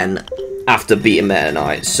again after beating Meta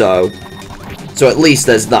Knight, so at least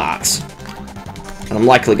there's that. And I'm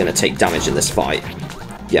likely going to take damage in this fight.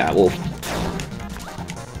 Yeah, well...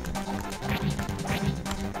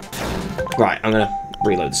 Right, I'm going to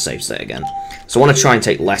reload the save state again. So I want to try and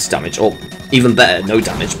take less damage, or even better, no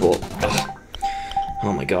damage, but... Ugh.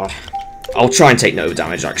 Oh my god. I'll try and take no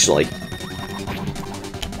damage, actually.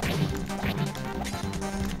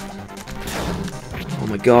 Oh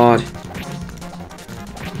my god.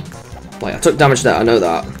 Wait, I took damage there, I know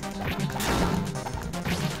that.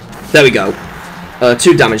 There we go.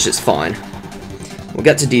 2 damage, it's fine. We'll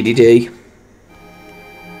get to DDD.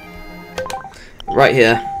 Right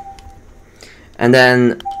here. And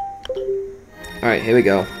then... Alright, here we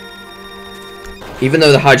go. Even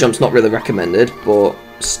though the high jump's not really recommended, but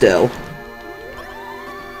still.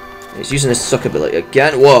 He's using his suck ability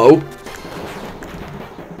again. Whoa!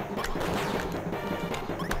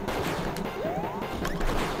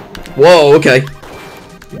 Whoa, okay.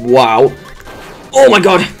 Wow. Oh my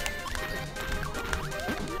god!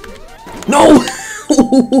 No!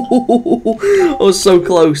 I was so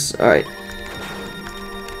close. Alright.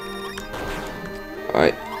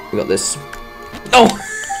 Alright, we got this. Oh!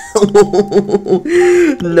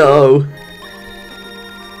 No.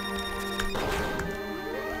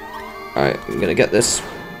 Alright, I'm gonna get this.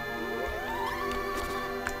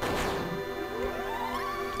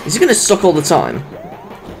 Is he gonna suck all the time?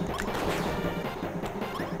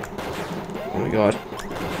 Oh my god.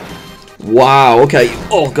 Wow, okay.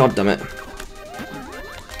 Oh god damn it.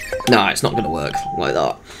 Nah, it's not gonna work like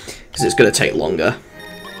that. Because it's gonna take longer.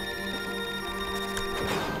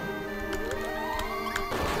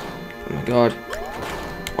 Oh my god.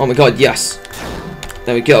 Oh my god, yes.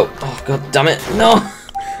 There we go. Oh god damn it. No!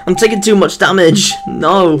 I'm taking too much damage.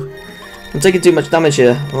 No. I'm taking too much damage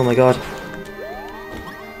here. Oh my god.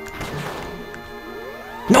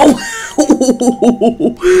 No!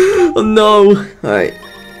 Oh no. Alright.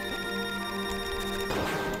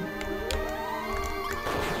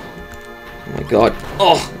 Oh my god.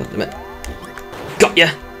 Oh, god damn it. Got ya.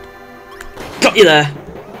 Got you there.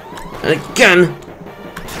 And again.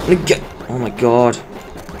 And again. Oh my god.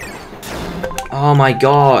 Oh my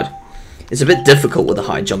god. It's a bit difficult with the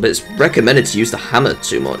high jump. It's recommended to use the hammer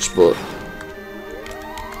too much, but...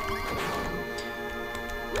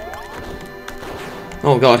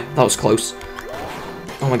 Oh god, that was close.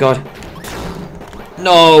 Oh my god.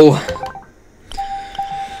 No!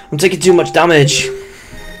 I'm taking too much damage.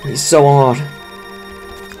 It's so hard.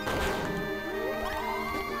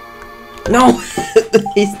 No!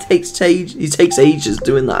 He takes ages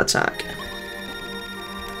doing that attack.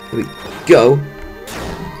 Here we go.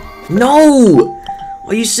 No!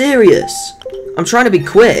 Are you serious? I'm trying to be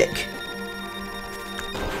quick.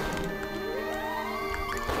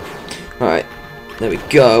 Alright, there we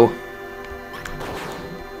go.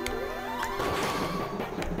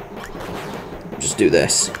 Just do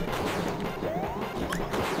this.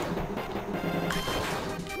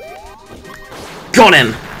 Got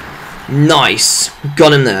him! Nice.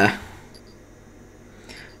 Got him there.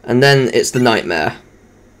 And then it's the Nightmare.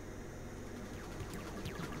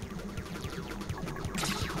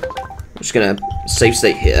 I'm just gonna save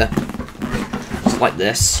state here. Just like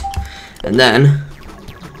this. And then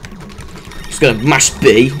just gonna mash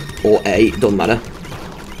B or A, it doesn't matter.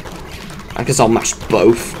 I guess I'll mash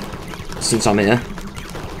both since I'm here.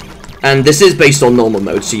 And this is based on normal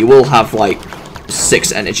mode, so you will have like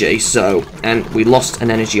 6 energy, so, and we lost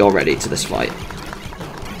an energy already to this fight.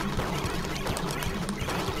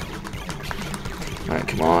 Alright,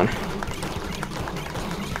 come on.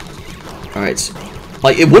 Alright.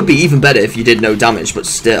 Like, it would be even better if you did no damage, but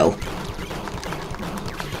still.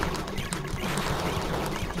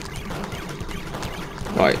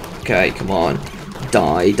 Right, okay, come on.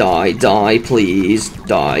 Die, die, die, please.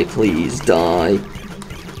 Die, please, die.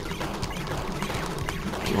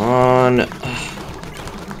 Come on.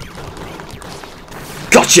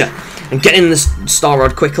 Gotcha! And get in the Star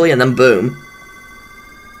Rod quickly, and then boom.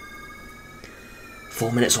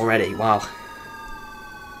 4 minutes already, wow.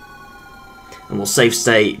 And we'll save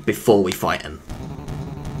state before we fight him.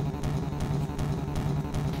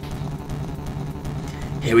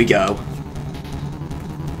 Here we go.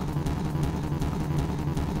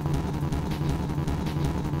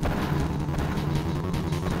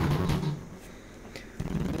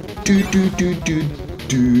 Do do do do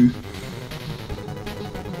do.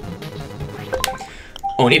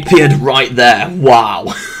 Oh, and it appeared right there.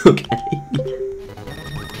 Wow. Okay.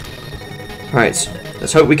 Right.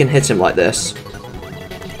 Let's hope we can hit him like this.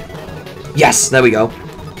 Yes, there we go.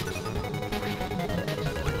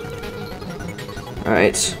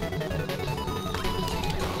 Alright.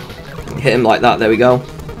 Hit him like that, there we go.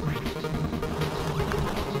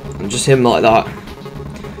 And just hit him like that.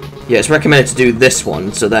 Yeah, it's recommended to do this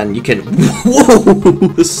one, so then you can... Whoa!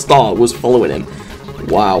 The star was following him.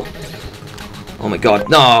 Wow. Oh my god,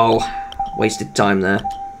 no! Wasted time there.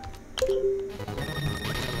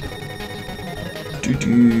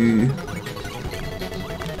 Doo-doo.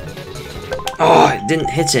 Oh, it didn't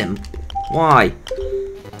hit him. Why?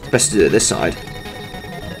 It's best to do it this side.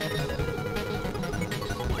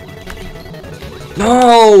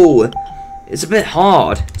 No! It's a bit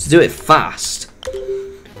hard to do it fast.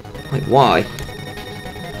 Like, why?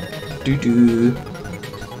 Doo-doo.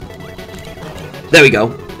 There we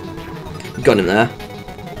go. Got him there.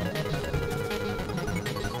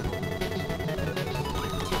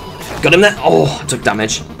 Got him there. Oh, I took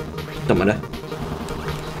damage. Don't matter.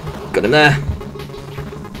 Got him there.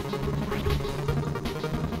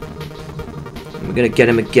 And we're gonna get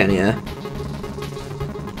him again here.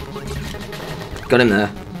 Got him there.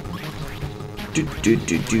 Do do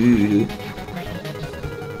do do.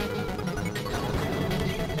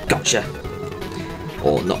 Gotcha.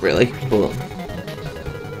 Or not really, but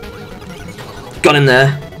got him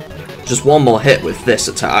there. Just one more hit with this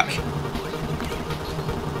attack.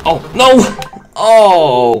 Oh, no!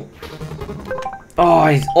 Oh! Oh,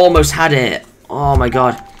 I almost had it. Oh my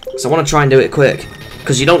god. So I want to try and do it quick.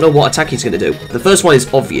 Because you don't know what attack he's going to do. The first one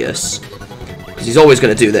is obvious. Because he's always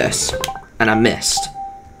going to do this. And I missed.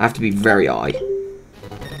 I have to be very high.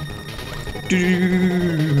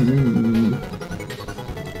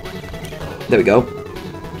 There we go.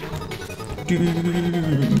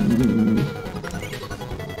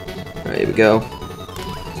 Right, here we go.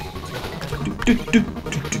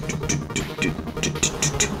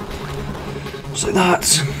 Just like that.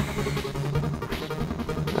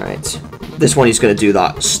 Right. This one he's going to do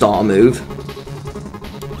that star move.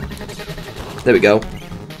 There we go.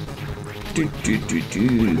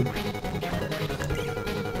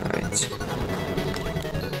 Right.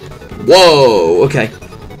 Whoa! Okay.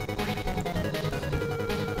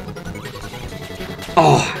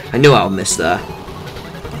 Oh, I knew I would miss there.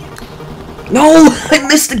 No! I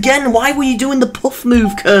missed again! Why were you doing the puff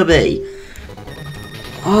move, Kirby?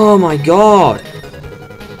 Oh my god.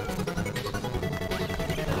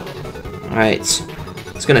 Alright.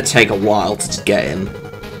 It's gonna take a while to get him.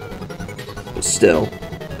 But still.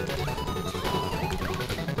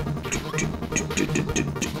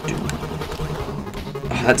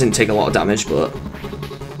 Oh, that didn't take a lot of damage, but...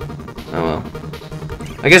 oh well.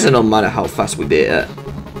 I guess it don't matter how fast we beat it.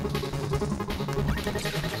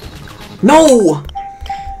 No!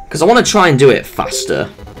 Because I want to try and do it faster,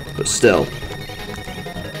 but still.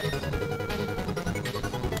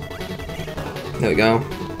 There we go.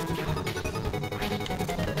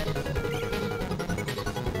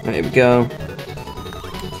 There we go.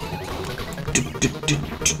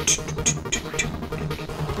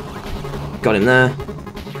 Got him there.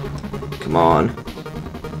 Come on.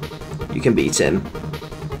 You can beat him.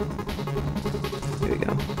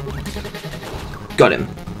 Got him.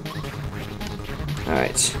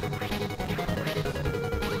 Alright.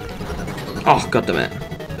 Oh, god damn it.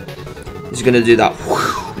 He's gonna do that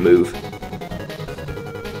move.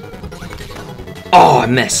 Oh, I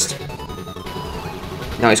missed.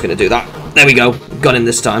 Now he's gonna do that. There we go. Got him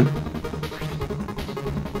this time.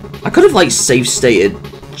 I could have, like, save stated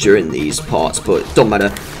during these parts, but it don't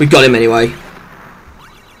matter. We got him anyway.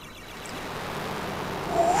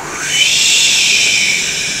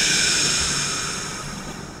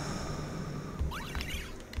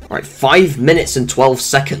 Alright, 5 minutes and 12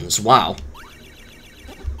 seconds. Wow.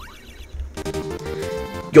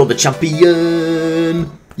 You're the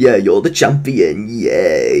champion! Yeah, you're the champion.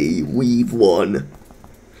 Yay! We've won.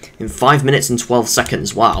 In 5 minutes and 12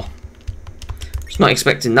 seconds. Wow. Was not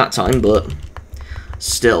expecting that time, but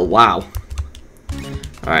still, wow.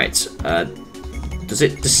 Alright, does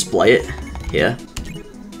it display it here?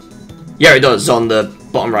 Yeah, it does, on the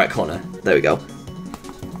bottom right corner. There we go.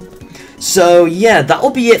 So, yeah,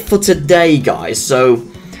 that'll be it for today, guys. So,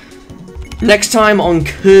 next time on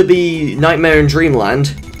Kirby Nightmare in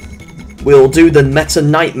Dreamland, we'll do the Meta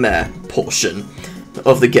Knightmare portion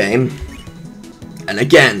of the game. And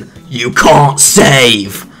again, you can't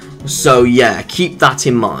save! So, yeah, keep that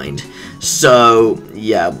in mind. So,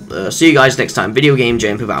 yeah, see you guys next time. Video Game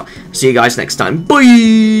Jump about. See you guys next time.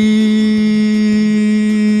 Bye!